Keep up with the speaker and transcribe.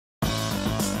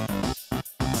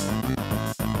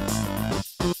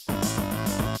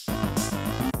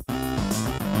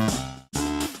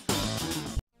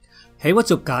Hey,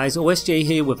 what's up guys, OSJ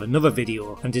here with another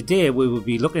video, and today we will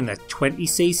be looking at 20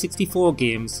 C64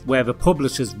 games where the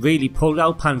publishers really pulled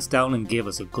our pants down and gave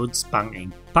us a good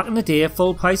spanking. Back in the day, a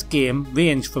full price game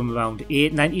ranged from around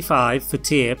 $8.95 for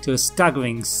tape to a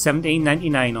staggering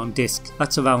 $17.99 on disc.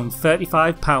 That's around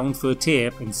 £35 for a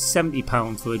tape and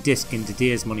 £70 for a disc in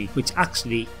today's money, which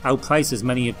actually outprices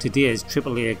many of today's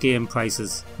AAA game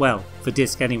prices. Well, for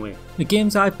disc anyway. The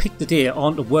games I picked today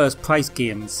aren't the worst price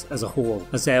games as a whole,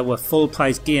 as there were full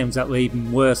price games that were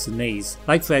even worse than these,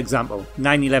 like for example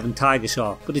 9/11 Tiger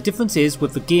Shark. But the difference is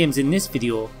with the games in this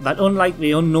video that unlike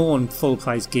the unknown full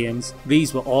price games,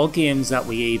 these were all games that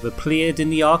we either played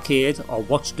in the arcade or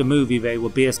watched the movie they were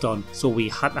based on, so we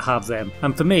had to have them.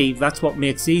 And for me, that's what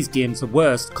makes these games the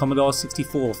worst Commodore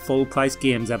 64 full price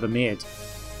games ever made.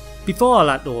 Before all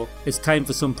that though, it's time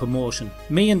for some promotion.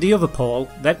 Me and the other Paul,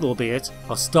 Retrolibrium,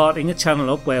 are starting a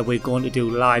channel up where we're going to do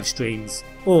live streams.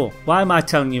 Oh, why am I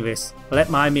telling you this?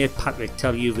 Let my mate Patrick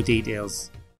tell you the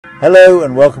details. Hello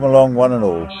and welcome along one and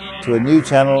all to a new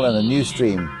channel and a new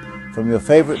stream from your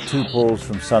favourite two Pauls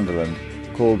from Sunderland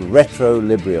called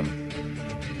Retrolibrium.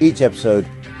 Each episode,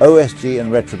 OSG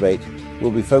and Retrobate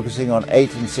will be focusing on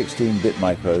 8 and 16-bit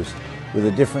micros with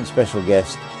a different special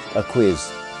guest, a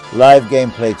quiz, live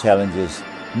gameplay challenges,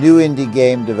 new indie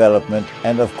game development,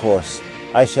 and of course,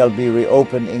 I shall be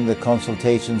reopening the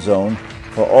consultation zone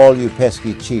for all you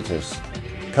pesky cheaters.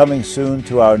 Coming soon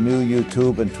to our new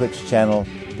YouTube and Twitch channel,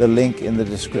 the link in the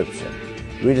description.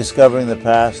 Rediscovering the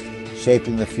past,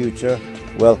 shaping the future,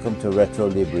 welcome to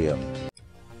Retrolibrium.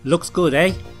 Looks good,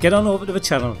 eh? Get on over to the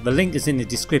channel, the link is in the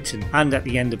description and at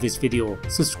the end of this video.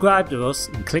 Subscribe to us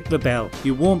and click the bell.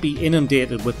 You won't be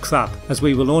inundated with crap, as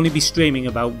we will only be streaming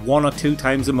about 1 or 2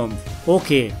 times a month.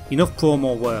 Okay, enough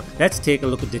promo work. Let's take a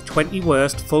look at the 20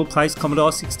 worst full price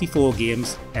Commodore 64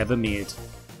 games ever made.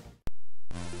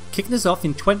 Kicking us off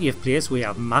in 20th place we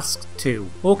have Mask 2.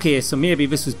 Okay, so maybe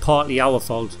this was partly our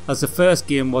fault, as the first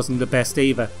game wasn't the best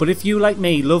either, but if you like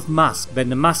me love Mask, then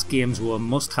the Mask games were a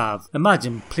must have.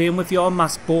 Imagine playing with your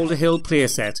Mask Boulder Hill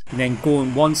playset and then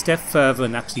going one step further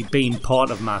and actually being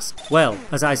part of Mask. Well,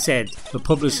 as I said, the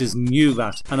publishers knew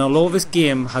that, and although this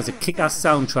game has a kick-ass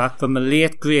soundtrack from the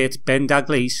late great Ben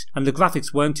Dalglish, and the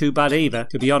graphics weren't too bad either,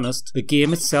 to be honest, the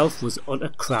game itself was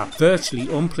utter crap,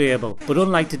 virtually unplayable. But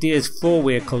unlike today's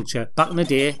throwaway culture, back in the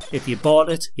day, if you bought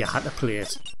it, you had to play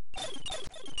it.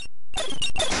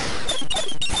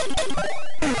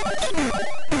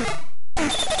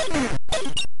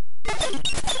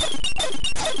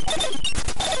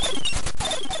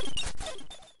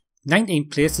 Nineteenth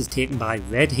place is taken by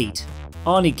Red Heat.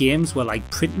 Arnie games were like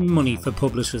printing money for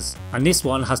publishers, and this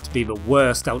one has to be the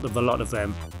worst out of a lot of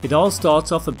them. It all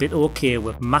starts off a bit okay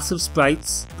with massive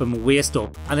sprites from waist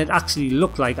up, and it actually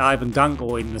looked like Ivan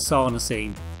Danko in the sauna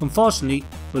scene. Unfortunately,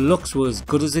 the looks were as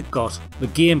good as it got. The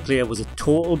gameplay was a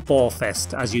total bore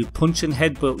fest as you punch and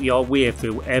headbutt your way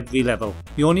through every level.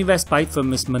 The only respite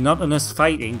from this monotonous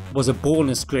fighting was a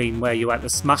bonus screen where you had to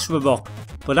smash the rock,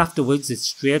 but afterwards it's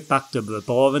straight back to the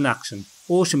boring action.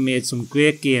 Ocean made some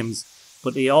great games,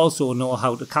 but they also know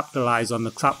how to capitalise on the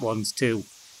crap ones too.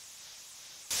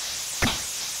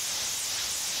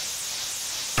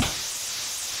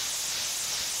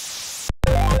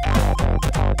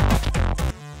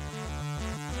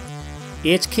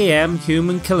 HKM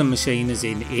Human Killing Machine is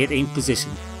in 18th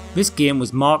position. This game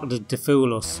was marketed to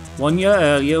fool us. 1 year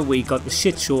earlier we got the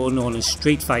shit show known as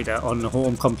Street Fighter on the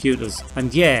home computers,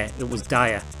 and yeah, it was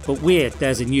dire. But wait,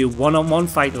 there's a new one-on-one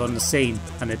fighter on the scene,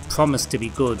 and it promised to be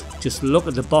good. Just look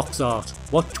at the box art.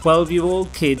 What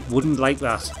 12-year-old kid wouldn't like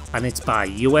that? And it's by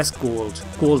US Gold.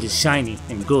 Gold is shiny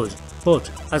and good.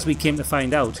 But, as we came to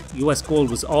find out, US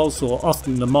Gold was also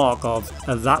often the mark of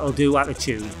a that'll do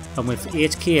attitude, and with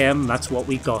HKM that's what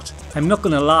we got. I'm not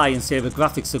gonna lie and say the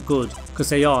graphics are good, because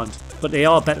they aren't, but they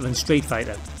are better than Street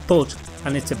Fighter. But,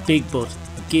 and it's a big but,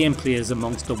 the gameplay is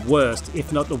amongst the worst,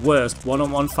 if not the worst,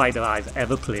 one-on-one fighter I've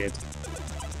ever played.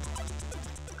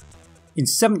 In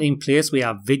 17th place we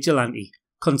have Vigilante.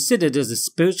 Considered as a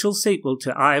spiritual sequel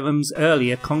to Irem's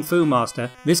earlier Kung Fu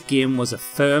Master, this game was a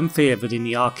firm favourite in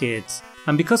the arcades.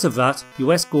 And because of that,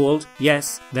 US Gold,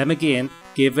 yes, them again,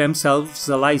 gave themselves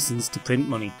a license to print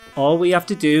money. All we have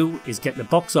to do is get the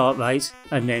box art right,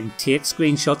 and then take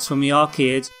screenshots from the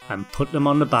arcade and put them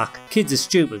on the back. Kids are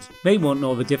stupid, they won't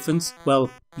know the difference. Well,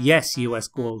 yes US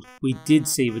Gold, we did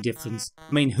see the difference.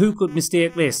 I mean, who could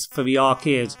mistake this for the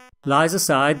arcade? Lies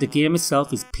aside, the game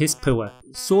itself is piss poor.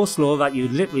 So slow that you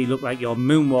literally look like you're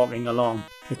moonwalking along.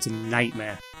 It's a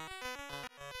nightmare.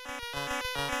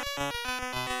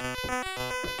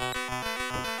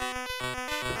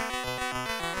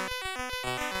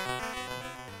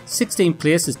 16th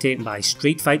place is taken by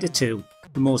Street Fighter 2,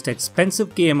 the most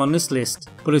expensive game on this list,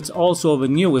 but it's also the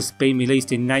newest, being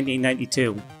released in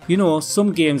 1992. You know,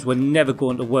 some games were never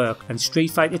going to work, and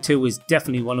Street Fighter 2 is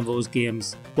definitely one of those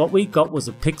games. What we got was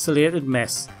a pixelated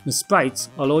mess. The sprites,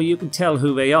 although you can tell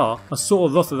who they are so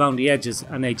rough around the edges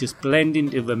and they just blend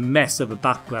into the mess of a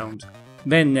background.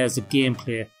 Then there's the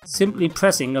gameplay. Simply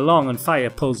pressing along and fire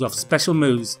pulls off special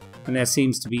moves, and there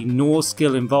seems to be no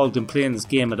skill involved in playing this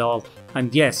game at all.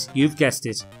 And yes, you've guessed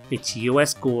it, it's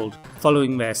US gold,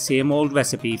 following their same old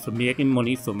recipe for making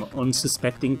money from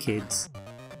unsuspecting kids.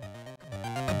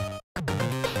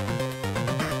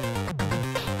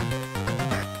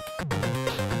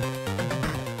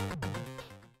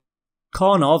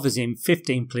 Karnov is in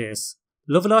 15th place.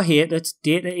 Love it or hate it,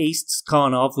 Data East's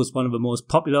Karnov was one of the most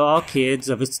popular arcades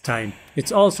of its time.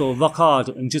 It's also rock hard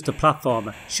and just a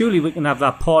platformer. Surely we can have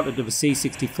that ported to the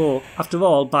C64. After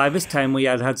all, by this time we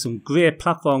had some great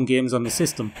platform games on the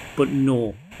system. But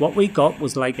no, what we got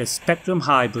was like a Spectrum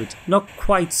hybrid. Not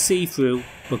quite see-through,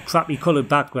 but crappy coloured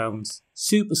backgrounds,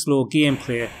 super slow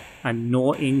gameplay, and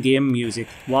no in-game music.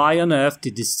 Why on earth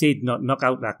did the SID not knock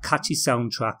out that catchy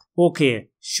soundtrack? Okay,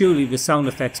 surely the sound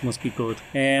effects must be good.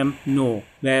 No,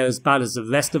 they're as bad as the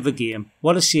rest of the game.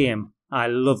 What a shame. I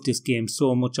loved this game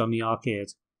so much on the arcade.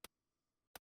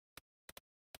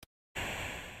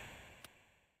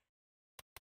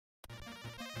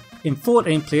 In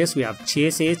 14th place we have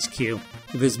Chase HQ.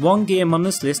 If there's one game on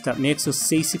this list that makes us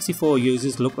C64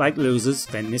 users look like losers,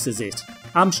 then this is it.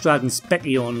 Amstrad and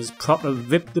Specky owners proper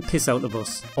ripped the piss out of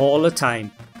us all the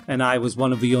time, and I was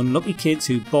one of the unlucky kids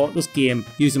who bought this game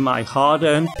using my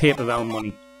hard-earned paper round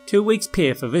money. 2 weeks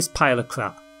pay for this pile of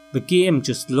crap. The game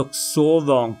just looks so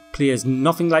wrong, plays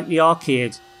nothing like the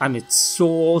arcade, and it's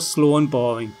so slow and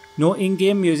boring. No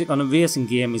in-game music on a racing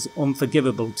game is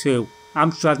unforgivable too.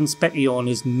 Amstrad and Specky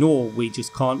owners know we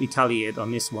just can't retaliate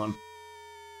on this one.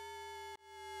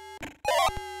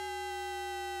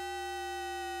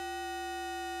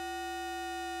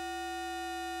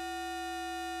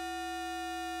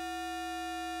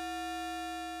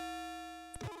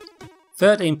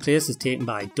 Thirteenth place is taken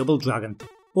by Double Dragon.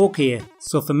 Okay,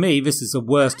 so for me this is the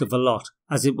worst of the lot,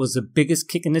 as it was the biggest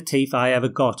kick in the teeth I ever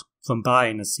got from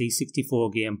buying a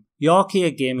C64 game. The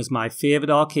arcade game is my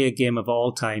favourite arcade game of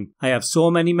all time. I have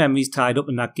so many memories tied up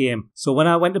in that game, so when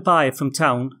I went to buy it from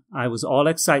town, I was all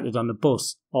excited on the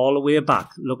bus, all the way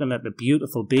back, looking at the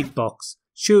beautiful big box.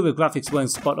 Sure, the graphics weren't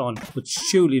spot on, but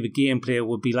surely the gameplay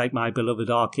would be like my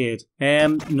beloved arcade.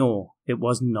 No, it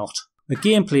was not. The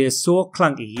gameplay is so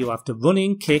clunky you have to run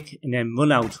in, kick, and then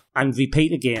run out, and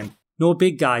repeat again. No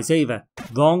big guys either.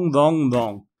 Wrong, wrong,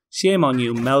 wrong. Shame on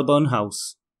you, Melbourne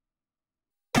House.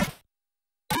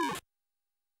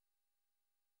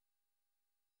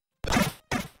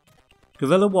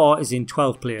 Guerrilla War is in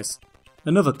 12th place.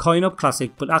 Another coin-up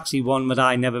classic, but actually one that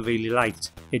I never really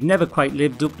liked. It never quite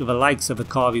lived up to the likes of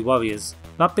Akari Warriors.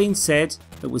 That being said,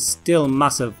 it was still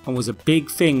massive and was a big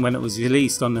thing when it was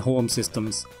released on the home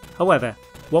systems. However,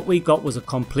 what we got was a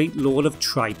complete load of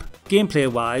tripe.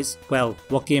 Gameplay wise, well,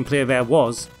 what gameplay there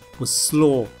was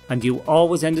slow, and you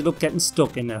always ended up getting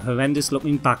stuck in the horrendous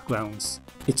looking backgrounds.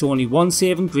 Its only one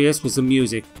saving grace was the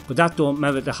music, but that don't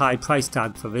merit the high price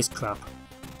tag for this crap.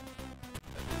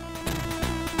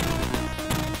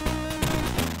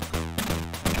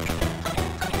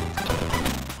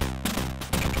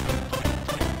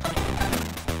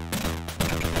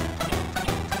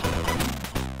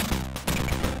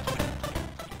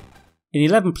 In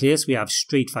 11th place we have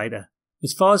Street Fighter.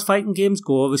 As far as fighting games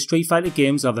go, the Street Fighter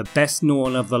games are the best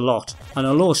known of the lot, and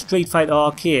although Street Fighter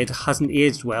Arcade hasn't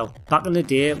aged well, back in the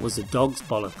day it was a dog's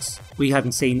bollocks. We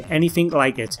hadn't seen anything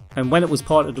like it, and when it was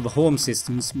ported to the home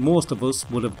systems, most of us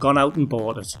would have gone out and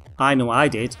bought it. I know I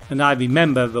did, and I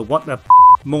remember the what the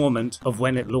moment of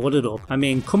when it loaded up. I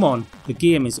mean, come on, the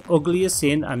game is ugly as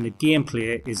sin and the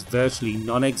gameplay is virtually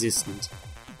non-existent.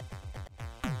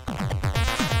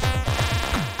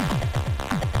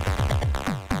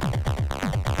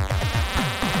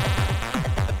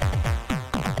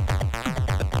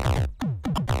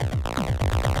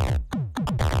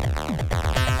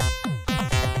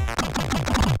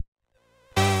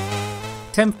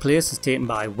 Tenth place is taken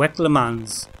by Wet Le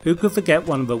Mans. Who could forget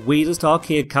one of the weirdest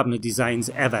arcade cabinet designs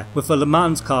ever, with a Le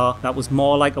Mans car that was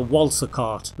more like a waltzer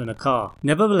cart than a car.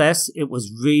 Nevertheless, it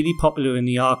was really popular in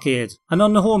the arcade. And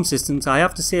on the home systems, I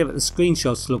have to say that the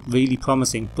screenshots look really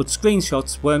promising, but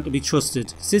screenshots weren't to be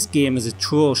trusted, as this game is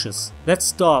atrocious. Let's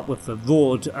start with the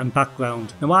road and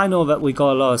background. Now I know that we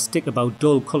got a lot of stick about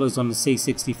dull colours on the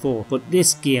C64, but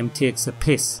this game takes a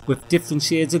piss, with different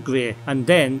shades of grey, and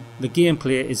then the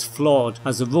gameplay is flawed,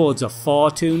 as the roads are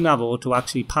far too narrow to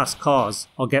actually past cars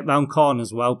or get round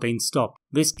corners without being stopped.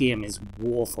 This game is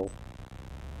woeful.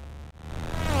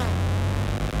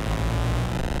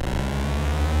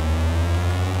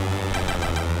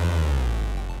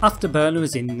 Afterburner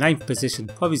is in 9th position,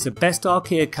 probably the best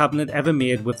arcade cabinet ever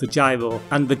made with the gyro,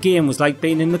 and the game was like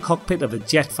being in the cockpit of a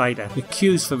jet fighter. The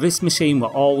queues for this machine were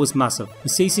always massive. The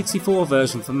C64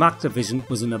 version from Activision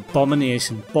was an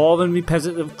abomination. Boring,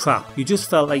 repetitive crap. You just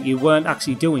felt like you weren't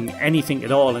actually doing anything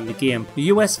at all in the game. The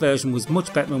US version was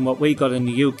much better than what we got in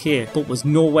the UK, but was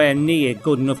nowhere near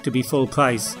good enough to be full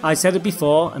price. I said it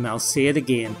before and I'll say it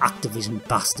again, Activision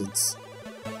bastards.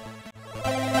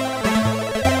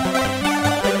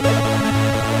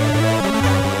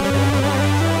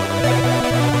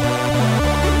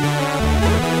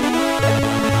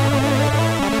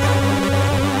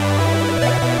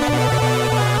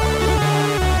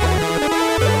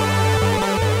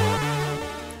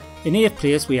 In 8th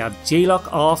place we have G-Lock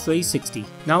R360.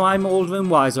 Now I'm older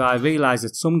and wiser, I realise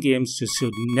that some games just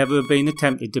should never have been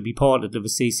attempted to be ported to the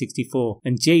C64,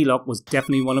 and G-Lock was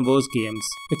definitely one of those games.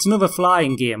 It's another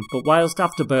flying game, but whilst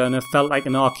Afterburner felt like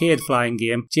an arcade flying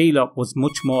game, G-Lock was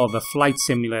much more of a flight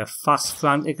simulator, fast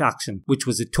frantic action, which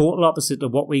was the total opposite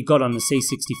of what we got on the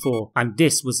C64, and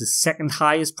this was the second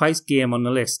highest priced game on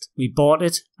the list. We bought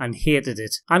it and hated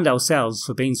it, and ourselves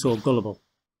for being so gullible.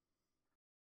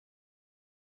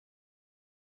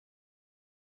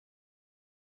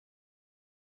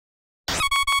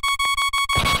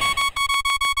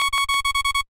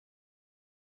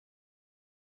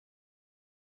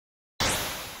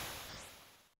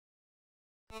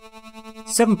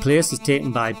 Seventh place is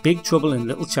taken by Big Trouble in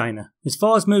Little China. As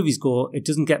far as movies go, it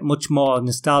doesn't get much more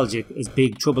nostalgic as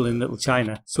Big Trouble in Little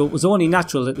China, so it was only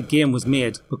natural that the game was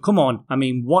made. But come on, I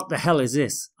mean, what the hell is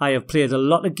this? I have played a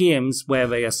lot of games where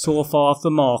they are so far off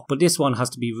the mark, but this one has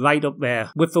to be right up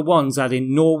there, with the ones that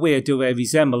in no way do they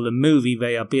resemble the movie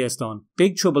they are based on.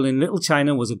 Big Trouble in Little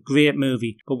China was a great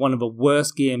movie, but one of the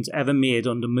worst games ever made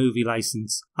under movie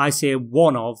license. I say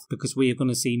one of, because we are going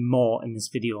to see more in this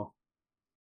video.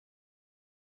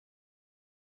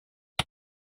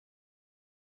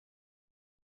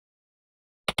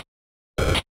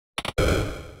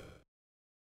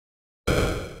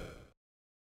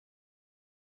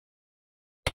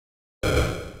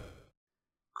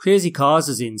 Crazy Cars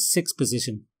is in 6th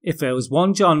position. If there was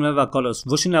one genre that got us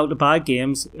rushing out to buy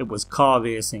games, it was car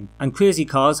racing. And Crazy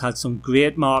Cars had some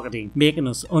great marketing, making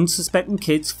us unsuspecting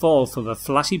kids fall for the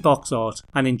flashy box art.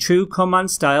 And in true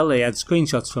Command style, they had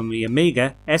screenshots from the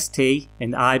Amiga, ST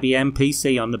and IBM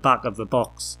PC on the back of the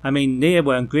box. I mean, they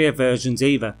weren't great versions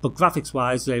either, but graphics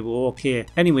wise they were okay.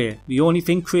 Anyway, the only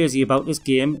thing crazy about this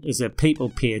game is that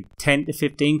people paid 10 to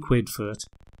 15 quid for it.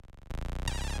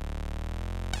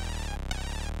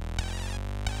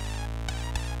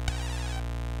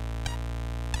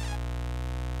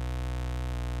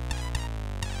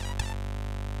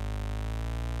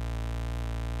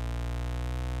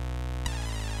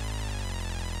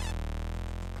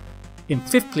 In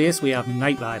 5th place we have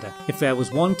Knight Rider. If there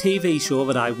was one TV show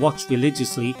that I watched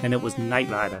religiously, then it was Knight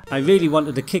Rider. I really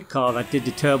wanted a kit car that did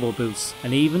the turbo boost,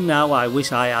 and even now I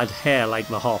wish I had hair like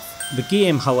the Hoff. The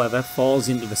game, however, falls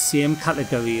into the same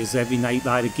category as every Knight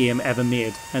Rider game ever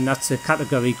made, and that's a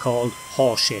category called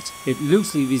horseshit. It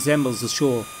loosely resembles the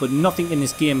show, but nothing in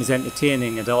this game is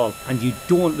entertaining at all, and you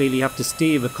don't really have to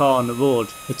steer the car on the road.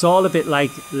 It's all a bit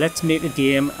like, let's make a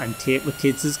game and take the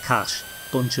kids as cash.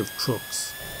 Bunch of crooks.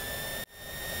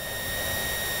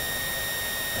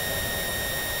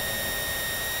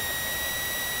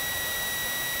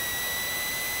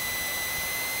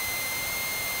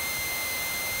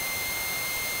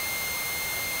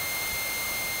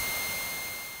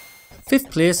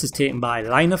 Fifth place is taken by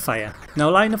Line of Fire. Now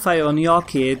Line of Fire on the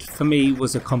arcade for me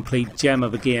was a complete gem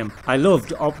of a game. I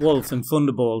loved Op Wolf and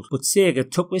Thunderbolt, but Sega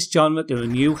took this genre to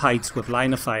new heights with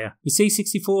Line of Fire. The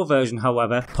C64 version,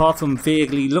 however, apart from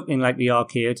vaguely looking like the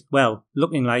arcade, well,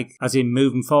 looking like as in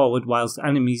moving forward whilst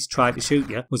enemies try to shoot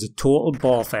you, was a total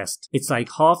bore fest. It's like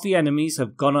half the enemies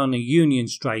have gone on a union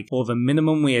strike over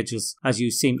minimum wages, as you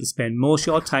seem to spend most of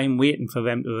your time waiting for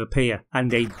them to appear,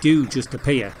 and they do just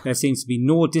appear. There seems to be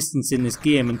no distance in this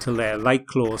game until they're right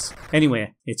close.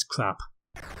 Anyway, it's crap.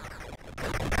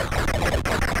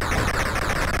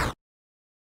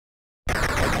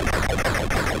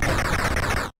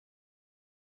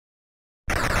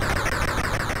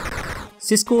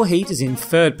 Cisco Heat is in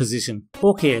 3rd position.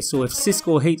 Okay, so if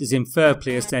Cisco Heat is in 3rd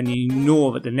place, then you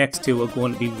know that the next two are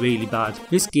going to be really bad.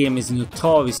 This game is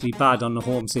notoriously bad on the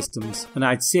home systems, and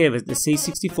I'd say that the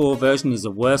C64 version is the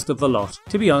worst of the lot.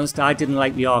 To be honest, I didn't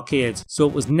like the arcades, so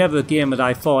it was never a game that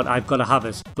I thought I've got to have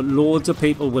it, but loads of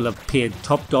people will have paid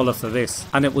top dollar for this,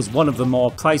 and it was one of the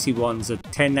more pricey ones at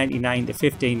 $10.99 to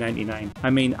 $15.99. I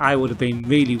mean, I would have been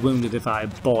really wounded if I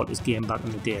had bought this game back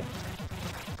in the day.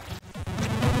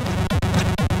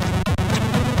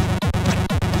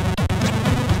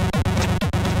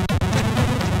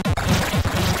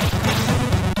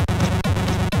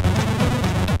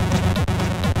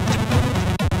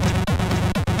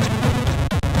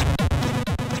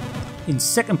 In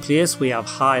 2nd place we have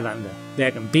Highlander.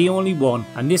 There can be only one,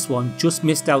 and this one just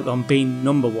missed out on being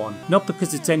number 1. Not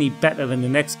because it's any better than the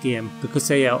next game, because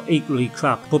they are equally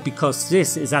crap, but because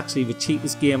this is actually the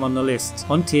cheapest game on the list,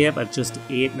 on tape at just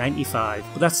 $8.95.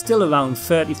 But that's still around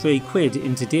 33 quid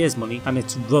in today's money, and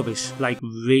it's rubbish, like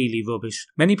really rubbish.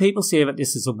 Many people say that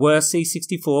this is the worst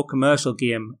C64 commercial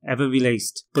game ever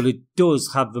released, but it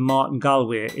does have the Martin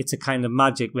Galway It's a Kind of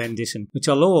Magic rendition, which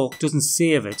although doesn't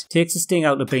save it, takes the sting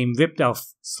out of being ripped off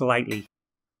slightly.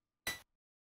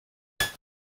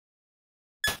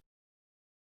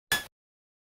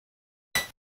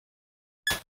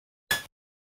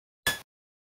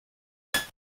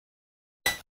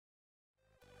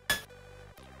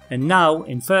 And now,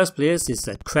 in 1st place is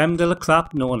the creme de la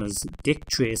crap known as Dick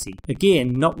Tracy.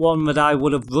 Again, not one that I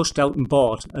would have rushed out and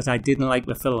bought, as I didn't like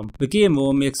the film. The game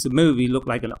though makes the movie look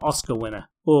like an Oscar winner.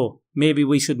 Oh, maybe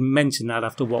we should mention that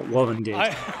after what Warren did.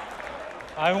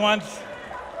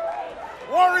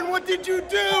 Warren, what did you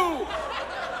do?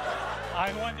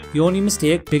 The only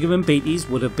mistake bigger than Beatty's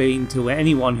would have been to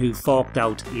anyone who forked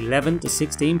out £11 to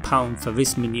 £16 for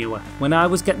this manure. When I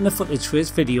was getting the footage for this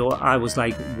video, I was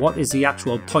like, what is the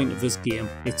actual point of this game?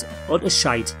 It's utter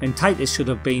shite, and Titus should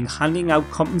have been handing out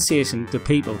compensation to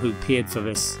people who paid for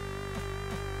this.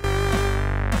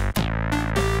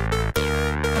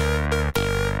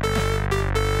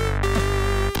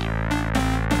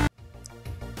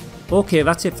 Okay,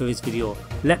 that's it for this video.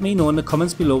 Let me know in the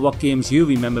comments below what games you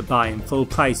remember buying full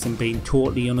price and being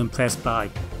totally unimpressed by.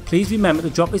 Please remember to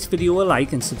drop this video a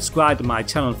like and subscribe to my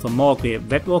channel for more great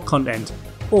retro content.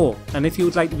 Oh, and if you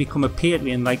would like to become a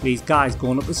Patreon like these guys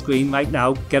going up the screen right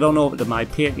now, get on over to my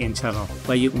Patreon channel,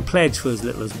 where you can pledge for as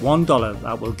little as $1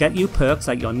 that will get you perks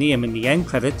like your name in the end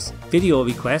credits, video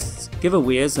requests,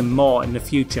 giveaways and more in the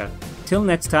future. Till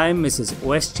next time, this is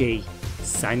OSG,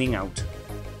 signing out.